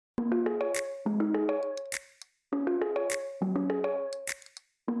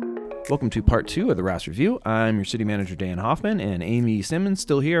Welcome to part 2 of the RAS Review. I'm your city manager, Dan Hoffman, and Amy Simmons,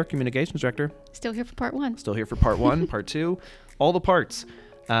 still here, communications director. Still here for part 1. Still here for part 1, part 2, all the parts.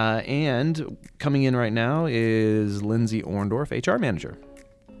 And coming in right now is Lindsay Orndorff, HR manager.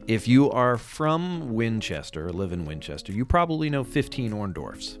 If you are from Winchester, or live in Winchester, you probably know 15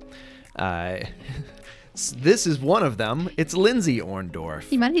 Orndorffs. This is one of them. It's Lindsay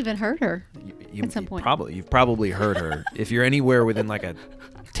Orndorff. You might have even heard her at some point. You've probably heard her. If you're anywhere within like a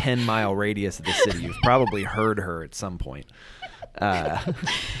 10-mile radius of the city, you've probably heard her at some point.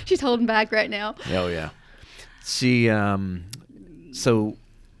 She's holding back right now. Oh, yeah. She, so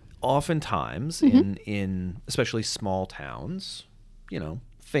oftentimes in especially small towns, you know,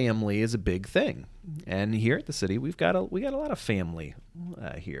 family is a big thing. And here at the city, we got a lot of family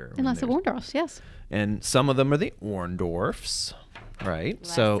here. And lots of Orndorffs, yes. And some of them are the Orndorffs, right?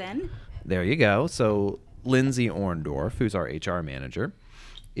 Lesson. So there you go. So Lindsay Orndorff, who's our HR manager,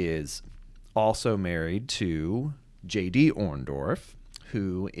 is also married to J.D. Orndorff,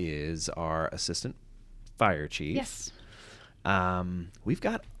 who is our assistant fire chief. Yes. We've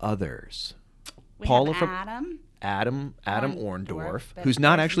got others. We Paula have from Adam Orndorff, but who's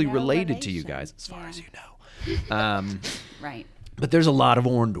not there's actually no related to you relation. guys, as far Yeah. as you know. Right. But there's a lot of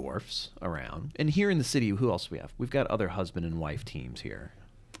Orndorffs around. And here in the city, who else do we have? We've got other husband and wife teams here.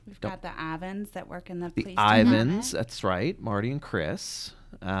 We've got the Ivans that work in the The police Ivans, department. that's right. Marty and Chris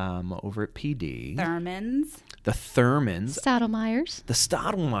over at PD. Thurmans. The Thurmans. Stottlemeyers. The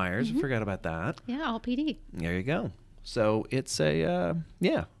Stottlemeyers. I forgot about that. Yeah, all PD. There you go. So it's a,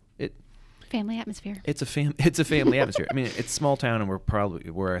 Family atmosphere. it's a family atmosphere. I mean, it's small town, and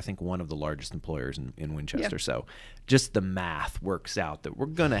we're I think one of the largest employers in Winchester. Yep. So just the math works out that we're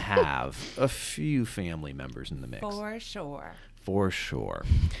gonna have a few family members in the mix. For sure. For sure.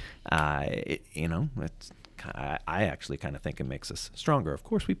 I actually kind of think it makes us stronger. Of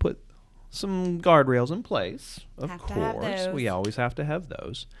course, we put some guardrails in place. Of Have to have course, those. we always have to have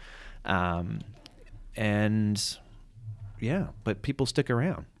those. And yeah, but people stick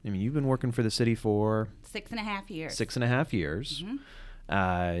around. I mean, you've been working for the city for 6.5 years. 6.5 years.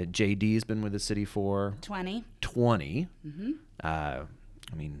 JD's been with the city for 20. 20. I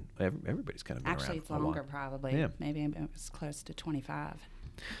mean, everybody's kind of been Actually, around it's a while. longer probably. Yeah. Maybe it was close to 25.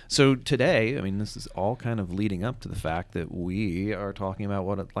 So today, I mean, this is all kind of leading up to the fact that we are talking about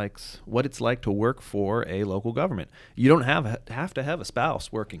what it's like to work for a local government. You don't have to have a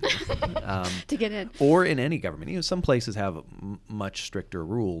spouse working To get in. or in any government. You know, some places have much stricter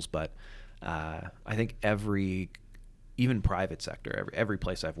rules, but I think even private sector, every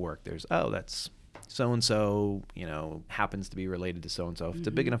place I've worked, there's that's so and so, you know, happens to be related to so and so. If it's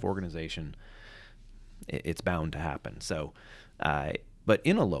a big enough organization, it's bound to happen. So. But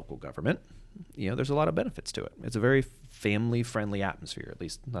in a local government, you know, there's a lot of benefits to it. It's a very family-friendly atmosphere. At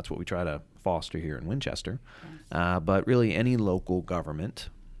least that's what we try to foster here in Winchester. Yes. But really, any local government,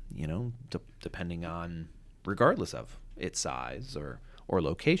 you know, depending on, regardless of its size or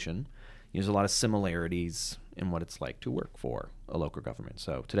location, there's a lot of similarities in what it's like to work for a local government.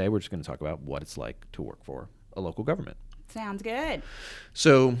 So today we're just going to talk about what it's like to work for a local government. Sounds good.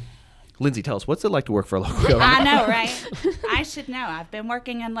 So, Lindsay, tell us, what's it like to work for a local government? I know, right? I should know. I've been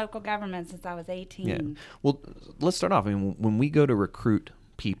working in local government since I was 18. Yeah. Well, let's start off. I mean, when we go to recruit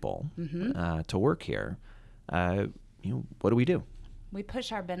people to work here, you know, what do? We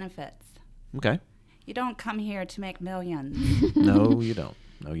push our benefits. Okay. You don't come here to make millions. No, you don't.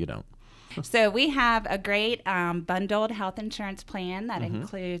 No, you don't. So we have a great bundled health insurance plan that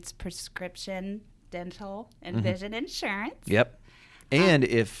includes prescription, dental, and vision insurance. Yep. And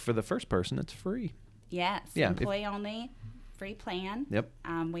if for the first person, it's free. Yes, Yeah, employee only, free plan. Yep.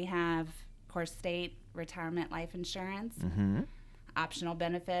 We have, of course, state retirement life insurance, optional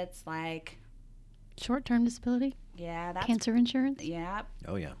benefits like, Short-term disability. yeah, that's, Cancer insurance. yeah,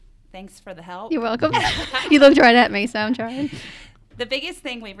 Oh, yeah. thanks for the help. You're welcome. You looked right at me, so I'm trying. The biggest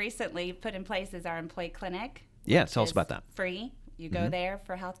thing we recently put in place is our employee clinic. Yeah, which tell us is about that. Free. You go there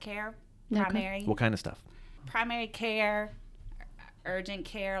for health care, Okay. What kind of stuff? primary care, urgent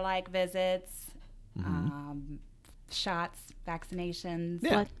care like visits, shots, vaccinations.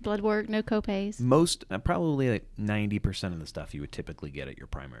 Yeah. Blood work, no copays. Most, probably like 90% of the stuff you would typically get at your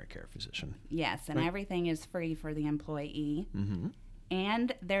primary care physician. Yes, and everything is free for the employee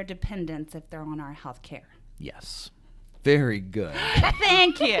and their dependents if they're on our health care. Yes. Very good.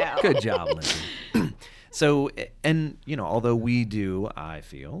 Thank you. Good job, Lindsay. So, and, you know, although we do, I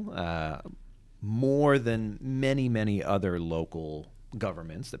feel, more than many, many other local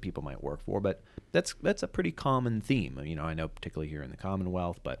governments that people might work for, but that's a pretty common theme. You know, I know particularly here in the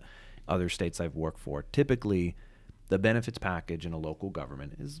Commonwealth, but other states I've worked for, typically the benefits package in a local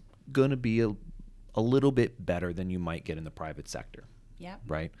government is going to be a little bit better than you might get in the private sector. Yep.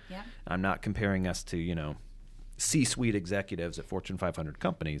 Right? Yep. I'm not comparing us to, C-suite executives at Fortune 500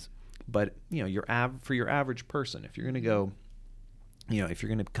 companies, but, for your average person, if you're going to go, if you're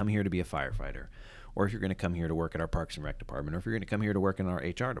going to come here to be a firefighter, or if you're going to come here to work at our Parks and Rec department, or if you're going to come here to work in our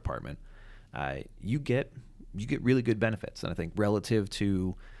HR department, you get really good benefits. And I think relative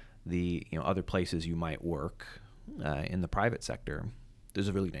to the other places you might work in the private sector, there's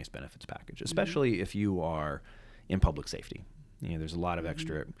a really nice benefits package, especially if you are in public safety. There's a lot of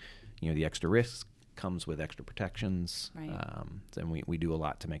extra, the extra risk comes with extra protections. Right. And we do a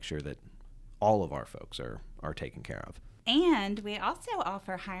lot to make sure that all of our folks are taken care of. And we also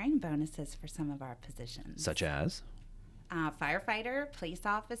offer hiring bonuses for some of our positions. Such as? Firefighter, police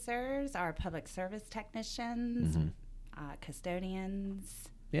officers, our public service technicians, custodians.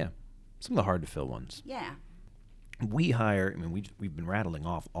 Yeah, some of the hard to fill ones. Yeah. We hire, we've been rattling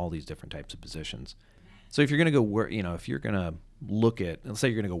off all these different types of positions. So if you're going to go work, if you're going to look at, let's say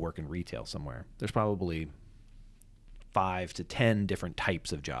you're going to go work in retail somewhere, there's probably 5 to 10 different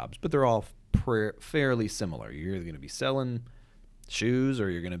types of jobs, but they're all fairly similar. You're either going to be selling shoes, or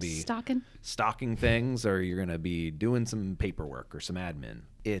you're going to be stocking things, or you're going to be doing some paperwork or some admin.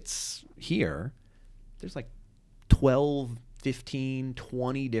 It's here, there's like 12, 15,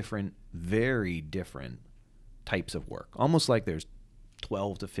 20 different, very different types of work. Almost like there's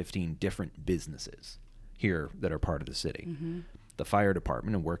 12 to 15 different businesses here that are part of the city. Mm-hmm. The fire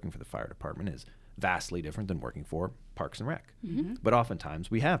department and working for the fire department is vastly different than working for Parks and Rec. Mm-hmm. But oftentimes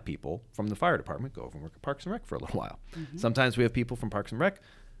we have people from the fire department go over and work at Parks and Rec for a little while. Mm-hmm. Sometimes we have people from Parks and Rec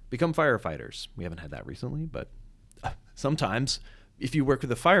become firefighters. We haven't had that recently, but sometimes if you work with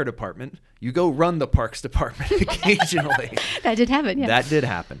the fire department, you go run the parks department occasionally. That did happen, yeah. That did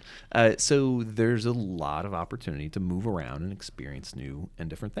happen. So there's a lot of opportunity to move around and experience new and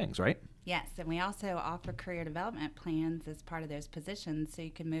different things, right? Yes, and we also offer career development plans as part of those positions, so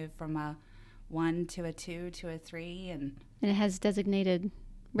you can move from a 1 to a 2 to a 3. And it has designated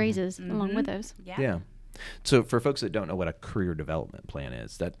raises along with those. Yeah. So for folks that don't know what a career development plan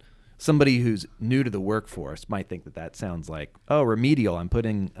is, that somebody who's new to the workforce might think that sounds like, oh, remedial. I've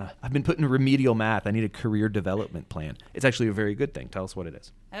been put in remedial math. I need a career development plan. It's actually a very good thing. Tell us what it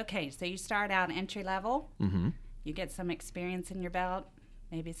is. Okay, so you start out entry level. Mm-hmm. You get some experience in your belt,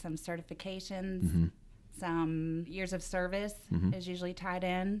 maybe some certifications, some years of service is usually tied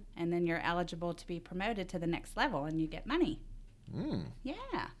in, and then you're eligible to be promoted to the next level, and you get money.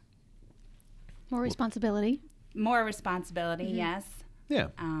 Yeah. More responsibility. More responsibility, yes. Yeah.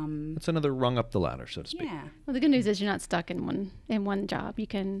 That's another rung up the ladder, so to speak. Yeah. Well, the good news is you're not stuck in one job. You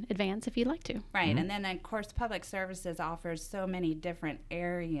can advance if you'd like to. Right. And then, of course, public services offers so many different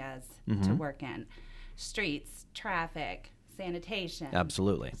areas to work in. Streets, traffic, sanitation.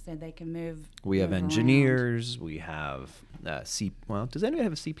 Absolutely. So they can move. We have engineers. We have does anybody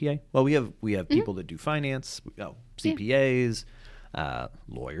have a CPA? Well, we have people that do finance. CPAs.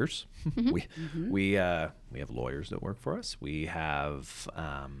 Lawyers. We have lawyers that work for us. We have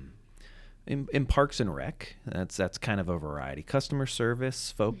in Parks and Rec. That's kind of a variety. Customer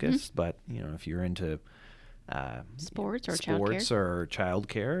service focused, but if you're into sports or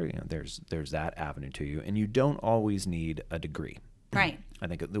childcare, there's that avenue to you, and you don't always need a degree. Right. I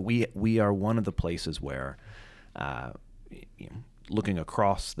think that we are one of the places where, looking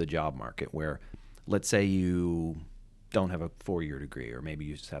across the job market, where let's say you don't have a 4-year degree, or maybe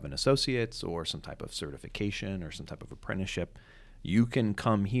you just have an associate's or some type of certification or some type of apprenticeship, you can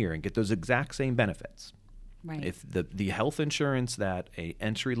come here and get those exact same benefits. Right. If the health insurance that a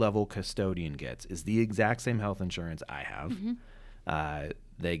entry-level custodian gets is the exact same health insurance I have,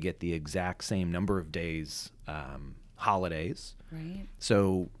 they get the exact same number of days, holidays. Right.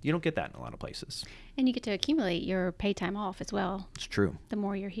 So you don't get that in a lot of places. And you get to accumulate your paid time off as well. It's true. The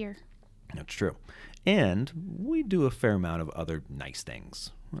more you're here. That's true. And we do a fair amount of other nice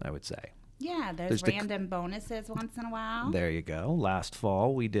things, I would say. Yeah, there's random bonuses once in a while. There you go. Last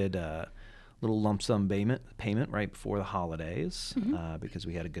fall, we did a little lump sum payment right before the holidays because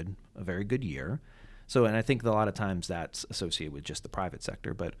we had a very good year. So, and I think that a lot of times that's associated with just the private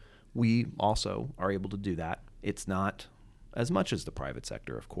sector, but we also are able to do that. It's not as much as the private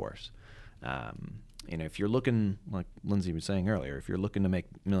sector, of course. If you're looking, like Lindsay was saying earlier, if you're looking to make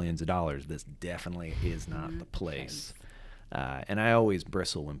millions of dollars, this definitely is not the place. And I always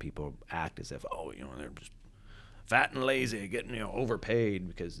bristle when people act as if, they're just fat and lazy, getting overpaid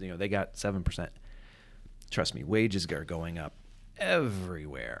because they got 7%. Trust me, wages are going up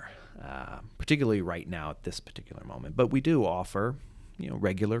everywhere, particularly right now at this particular moment. But we do offer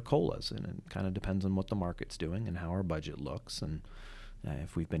regular COLAs, and it kind of depends on what the market's doing and how our budget looks, and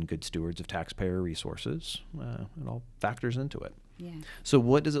If we've been good stewards of taxpayer resources, it all factors into it. Yeah. So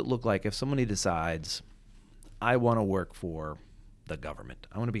what does it look like if somebody decides, I want to work for the government,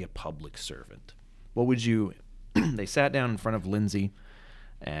 I want to be a public servant? What would you, they sat down in front of Lindsay,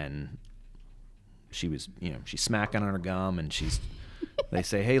 and she was, she's smacking on her gum, and they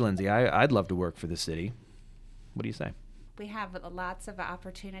say, hey, Lindsay, I'd love to work for the city. What do you say? We have lots of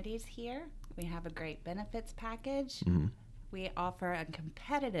opportunities here. We have a great benefits package. Mm-hmm. We offer a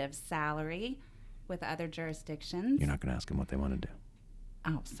competitive salary with other jurisdictions. You're not going to ask them what they want to do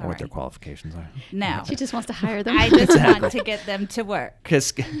Oh, or sorry. what their qualifications are. No. She just wants to hire them. I just want to get them to work.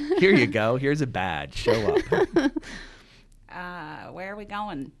 Because here you go. Here's a badge. Show up. Where are we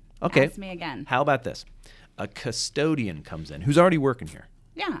going? Okay. Ask me again. How about this? A custodian comes in who's already working here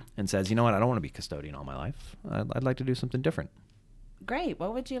Yeah. and says, you know what? I don't want to be custodian all my life. I'd like to do something different. Great.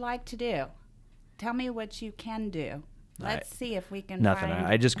 What would you like to do? Tell me what you can do. Let's see if we can Nothing. find...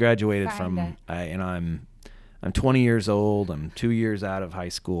 I just graduated find I'm 20 years old. I'm 2 years out of high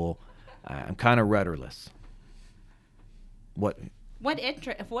school. I'm kind of rudderless. What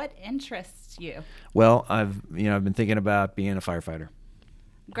interests you? Well, I've been thinking about being a firefighter.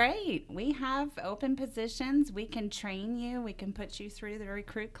 Great. We have open positions. We can train you. We can put you through the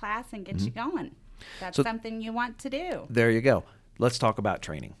recruit class and get you going. That's something you want to do. There you go. Let's talk about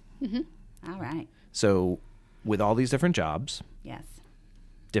training. All right. So with all these different jobs, Yes.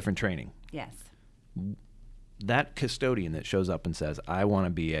 different training, Yes. that custodian that shows up and says, I want to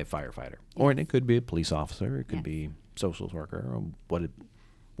be a firefighter, or it could be a police officer, it could Yes. be social worker, or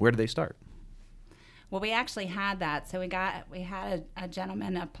where do they start? Well, we actually had that. So we had a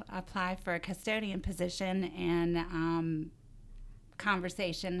gentleman apply for a custodian position, and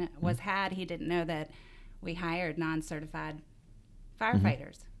conversation was had. He didn't know that we hired non-certified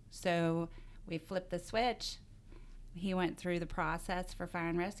firefighters. So we flipped the switch. He went through the process for fire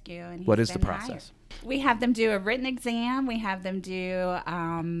and rescue, and What he's is the been process? hired. We have them do a written exam. We have them do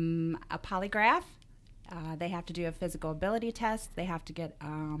a polygraph. They have to do a physical ability test. They have to get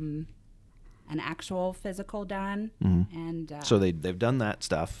an actual physical done, and So they've done that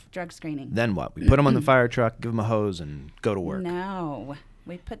stuff. drug screening. Then what? We put them on the fire truck, give them a hose, and go to work. No,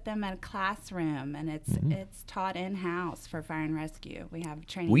 we put them in a classroom, and it's taught in-house for fire and rescue. We have a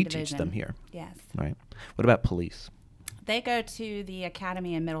training We division. teach them here, Yes. right? What about police? They go to the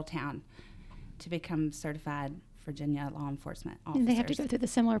academy in Middletown to become certified Virginia law enforcement officers. And they have to go through the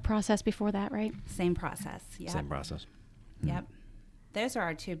similar process before that, right? Same process. Yep. Same process. Yep. Those are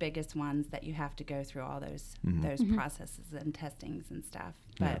our two biggest ones that you have to go through all those processes and testings and stuff.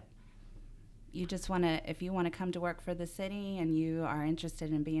 But you just want to, if you want to come to work for the city and you are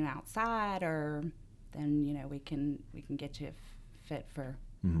interested in being outside, or then we can get you fit for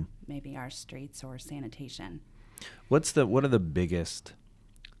maybe our streets or sanitation. What are the biggest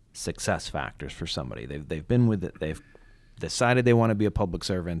success factors for somebody? They've been with it. They've decided they want to be a public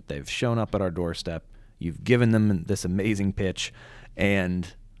servant. They've shown up at our doorstep. You've given them this amazing pitch,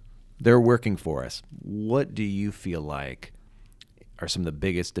 and they're working for us. What do you feel like are some of the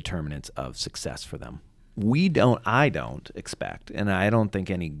biggest determinants of success for them? I don't expect, and I don't think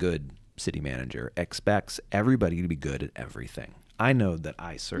any good city manager expects everybody to be good at everything. I know that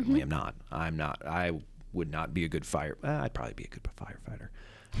I certainly am not. I'm not. I would not be a good I'd probably be a good firefighter.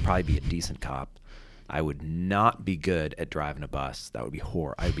 Probably be a decent cop. I would not be good at driving a bus. That would be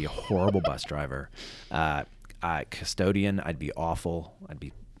I'd be a horrible bus driver. Custodian, I'd be awful.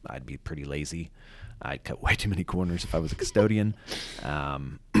 I'd be pretty lazy. I'd cut way too many corners if I was a custodian.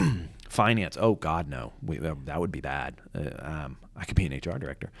 Finance, oh God, no. That would be bad. I could be an HR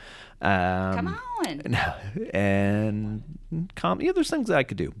director. Come on. And there's things that I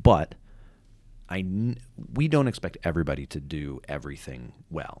could do, but we don't expect everybody to do everything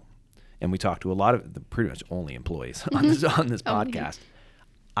well. And we talk to a lot of pretty much only employees on this podcast.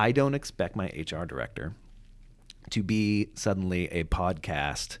 I don't expect my HR director to be suddenly a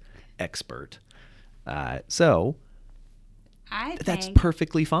podcast expert. So that's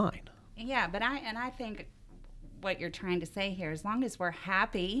perfectly fine. Yeah, but I think what you're trying to say here, as long as we're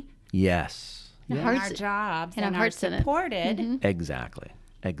happy, yes, in our jobs and are supported, exactly,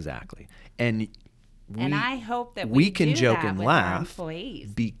 and I hope that we can joke and laugh employees,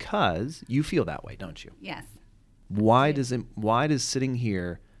 because you feel that way, don't you? Yes. Why does sitting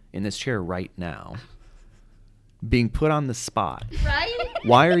here in this chair right now, being put on the spot, right?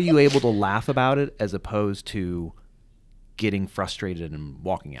 Why are you able to laugh about it as opposed to getting frustrated and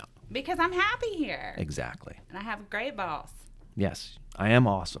walking out? Because I'm happy here. Exactly. And I have a great boss. Yes, I am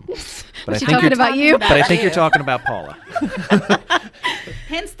awesome. But Was she talking about you? But I think you're talking about Paula.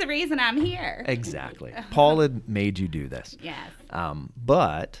 Hence the reason I'm here. Exactly. Paula made you do this. Yes.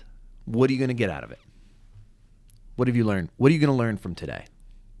 But what are you going to get out of it? What have you learned? What are you going to learn from today?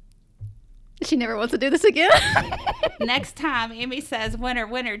 She never wants to do this again. Next time Amy says winner,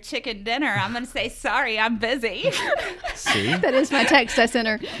 winner, chicken dinner, I'm going to say, sorry, I'm busy. See? That is my text I sent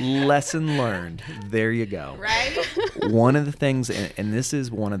her. Lesson learned. There you go. Right? One of the things, and this is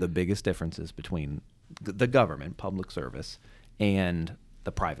one of the biggest differences between the government, public service, and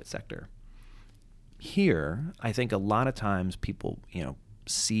the private sector. Here, I think a lot of times people,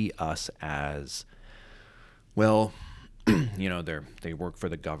 see us as, well, they work for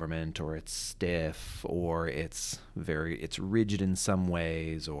the government, or it's stiff, or it's rigid in some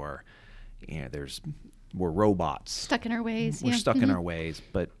ways, or we're robots. Stuck in our ways. We're stuck in our ways.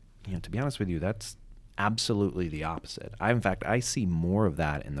 But to be honest with you, that's absolutely the opposite. In fact, I see more of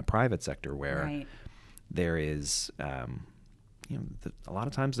that in the private sector, where there is, a lot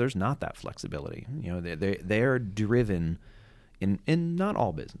of times there's not that flexibility. They are driven in not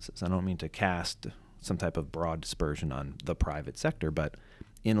all businesses. I don't mean to cast some type of broad dispersion on the private sector, but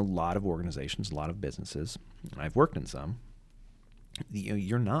in a lot of organizations, a lot of businesses, and I've worked in some,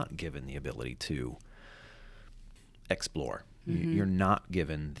 you're not given the ability to explore. Mm-hmm. You're not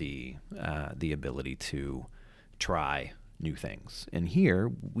given the ability to try new things. And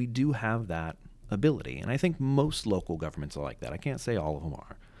here we do have that ability. And I think most local governments are like that. I can't say all of them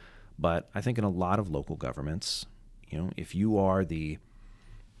are, but I think in a lot of local governments, if you are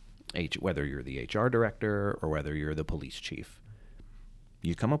whether you're the HR director or whether you're the police chief,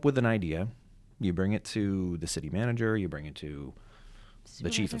 you come up with an idea, you bring it to the city manager, you bring it to the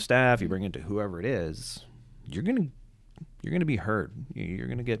chief of staff, you bring it to whoever it is, you're gonna be heard. You're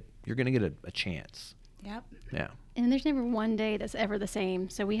gonna get a chance. Yep. Yeah. And there's never one day that's ever the same,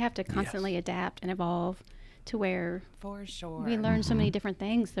 so we have to constantly adapt and evolve to where for sure we learn so many different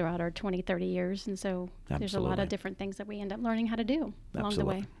things throughout our 20, 30 years, and so there's a lot Absolutely. of different things that we end up learning how to do along the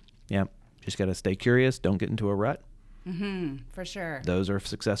way. Yeah. Just got to stay curious. Don't get into a rut. For sure. Those are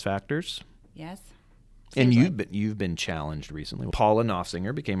success factors. Yes. And you've been challenged recently. Paula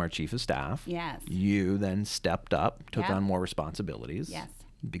Knopfsinger became our chief of staff. Yes. You then stepped up, took on more responsibilities. Yes.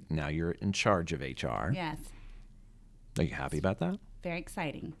 Now you're in charge of HR. Yes. Are you happy about that? Very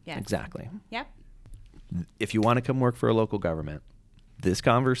exciting. Yes. Exactly. Yep. If you want to come work for a local government, this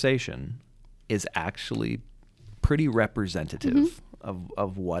conversation is actually pretty representative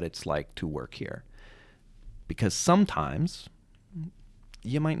of what it's like to work here. Because sometimes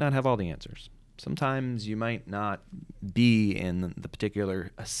you might not have all the answers. Sometimes you might not be in the particular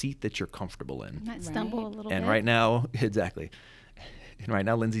seat that you're comfortable in. You might stumble a little bit. And right now, exactly. And right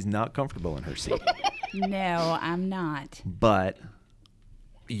now, Lindsay's not comfortable in her seat. No, I'm not. But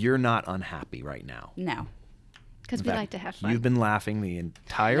you're not unhappy right now. No. Because we like to have fun. You've been laughing the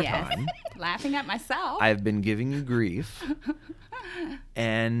entire time. Laughing at myself. I've been giving you grief.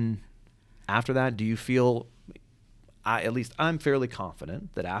 And after that, do you feel, at least I'm fairly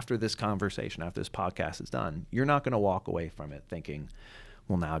confident that after this conversation, after this podcast is done, you're not going to walk away from it thinking,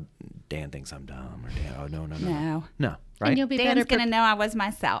 well, now Dan thinks I'm dumb, or Dan, no, right? And you'll be Dan's going to know I was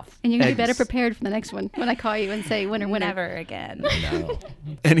myself. And you're going to be better prepared for the next one when I call you and say winner, winner. Never again. No.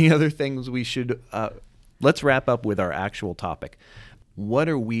 Any other things we should, let's wrap up with our actual topic. What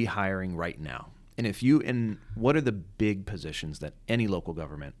are we hiring right now? And what are the big positions that any local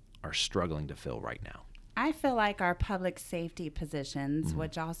government are struggling to fill right now? I feel like our public safety positions,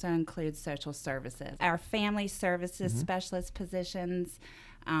 which also includes social services, our family services specialist positions,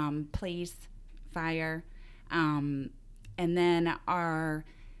 police, fire, and then our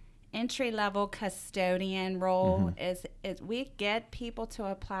entry-level custodian role is we get people to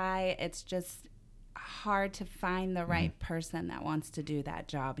apply. It's just hard to find the right person that wants to do that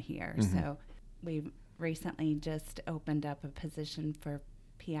job here. So we've recently just opened up a position for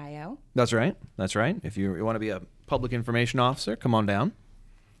PIO. That's right. If you want to be a public information officer, come on down.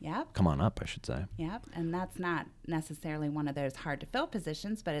 Yep. Come on up, I should say. Yep. And that's not necessarily one of those hard to fill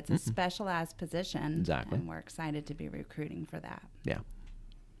positions, but it's a specialized position. Exactly. And we're excited to be recruiting for that. Yeah.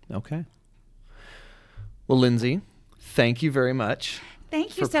 Okay. Well, Lindsay, thank you very much.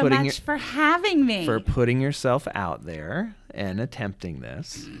 Thank you so much for having me. For putting yourself out there and attempting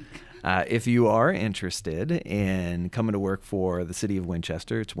this. If you are interested in coming to work for the city of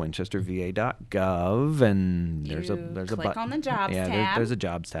Winchester, it's winchesterva.gov, and there's a click button on the jobs tab. There's a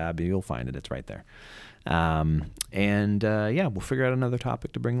jobs tab. You'll find it. It's right there. We'll figure out another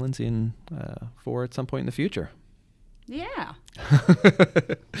topic to bring Lindsay in for at some point in the future. Yeah.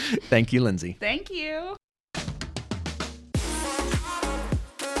 Thank you, Lindsay. Thank you.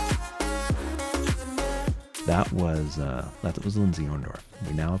 That was Lindsay Orndorff.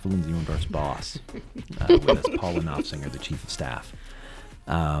 We now have Lindsay Orndorff's boss with us, Paula Knopfsinger, the chief of staff.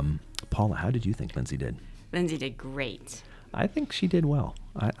 Paula, how did you think Lindsay did? Lindsay did great. I think she did well.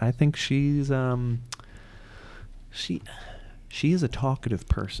 I think she's she is a talkative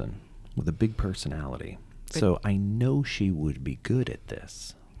person with a big personality. So I know she would be good at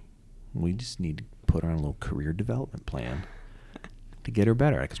this. We just need to put her on a little career development plan to get her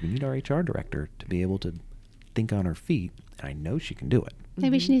better, because we need our HR director to be able to think on her feet, and I know she can do it.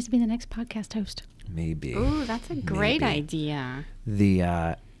 Maybe she needs to be the next podcast host. Maybe. Ooh, that's a great idea.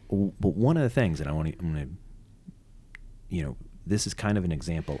 But one of the things, and I'm going to, this is kind of an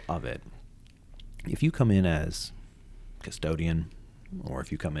example of it. If you come in as custodian, or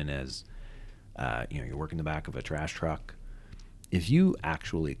if you come in as, you're working the back of a trash truck, if you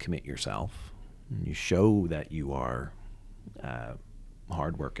actually commit yourself and you show that you are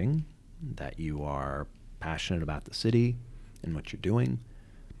hardworking, that you are passionate about the city and what you're doing,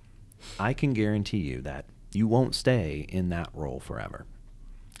 I can guarantee you that you won't stay in that role forever.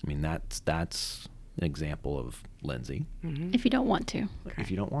 I mean, that's an example of Lindsay. Mm-hmm. If you don't want to.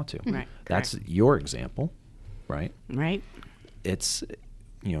 If you don't want to. Right. That's your example, right? Right. It's,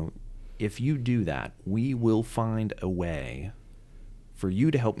 if you do that, we will find a way for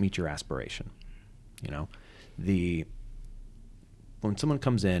you to help meet your aspiration. When someone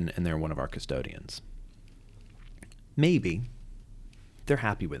comes in and they're one of our custodians, maybe they're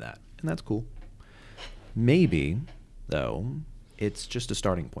happy with that, and that's cool. Maybe, though, it's just a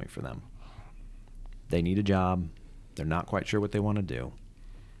starting point for them. They need a job. They're not quite sure what they want to do.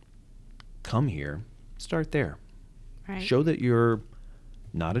 Come here. Start there. Right. Show that you're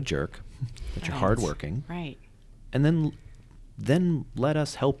not a jerk, that you're hardworking. Right. And then let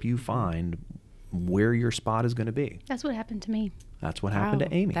us help you find where your spot is going to be. That's what happened to me. That's what happened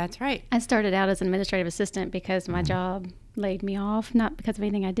to Amy. That's right. I started out as an administrative assistant because my job laid me off, not because of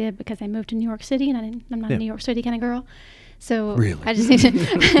anything I did, because I moved to New York City, and I'm not a New York City kind of girl. So really? I just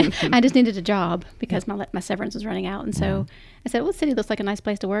needed a job because my severance was running out. And so I said, well, the city looks like a nice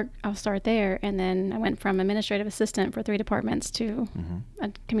place to work. I'll start there. And then I went from administrative assistant for 3 departments to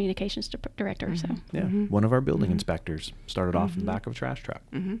a communications director. So yeah, one of our building inspectors started off in the back of a trash truck.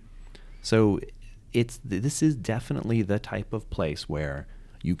 So this is definitely the type of place where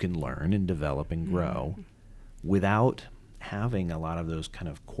you can learn and develop and grow without having a lot of those kind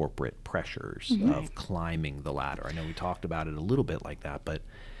of corporate pressures of climbing the ladder. I know we talked about it a little bit like that, but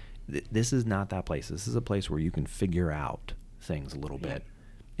this is not that place. This is a place where you can figure out things a little bit,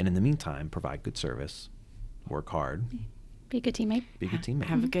 and in the meantime, provide good service, work hard, be a good teammate. Be a good teammate.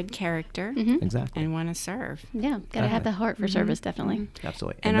 Have a good character. Exactly. And want to serve. Yeah, got to have the heart for service, definitely.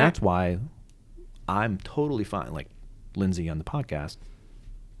 Absolutely. And that's why I'm totally fine. Like Lindsay on the podcast,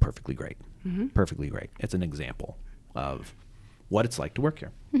 perfectly great. Perfectly great. It's an example of what it's like to work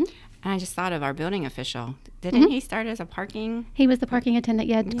here. And I just thought of our building official. Didn't he start as a parking? He was the parking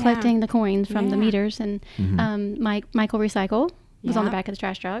attendant, collecting the coins from the meters. And Michael Recycle was on the back of the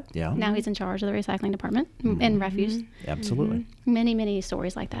trash truck. Yeah. Now he's in charge of the recycling department and refuse. Absolutely. Many, many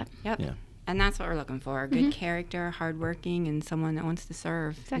stories like that. Yep. Yeah. And that's what we're looking for. Good character, hardworking, and someone that wants to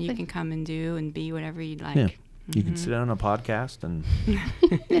serve. Exactly. You can come and do and be whatever you'd like. Yeah. You can sit down on a podcast and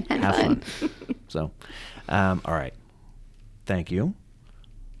have fun. So, all right. Thank you.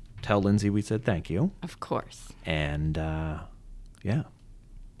 Tell Lindsay we said thank you. Of course. And,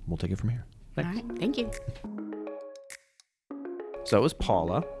 we'll take it from here. Thanks. All right. Thank you. So it was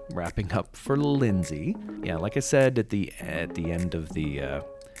Paula wrapping up for Lindsay. Yeah, like I said at the end of the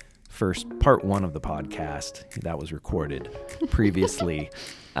first part 1 of the podcast that was recorded previously,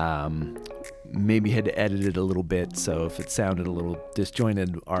 maybe had to edit it a little bit, so if it sounded a little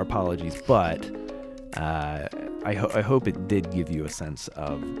disjointed, our apologies. But I hope it did give you a sense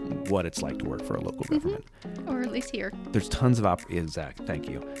of what it's like to work for a local government. Or at least here. There's tons of thank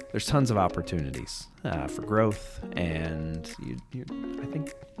you. There's tons of opportunities for growth, and I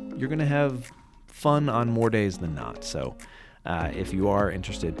think you're going to have fun on more days than not. So if you are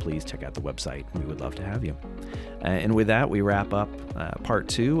interested, please check out the website. We would love to have you. And with that, we wrap up part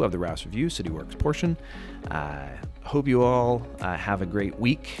 2 of the Rouse Review City Works portion. Hope you all have a great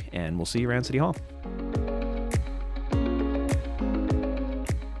week, and we'll see you around City Hall.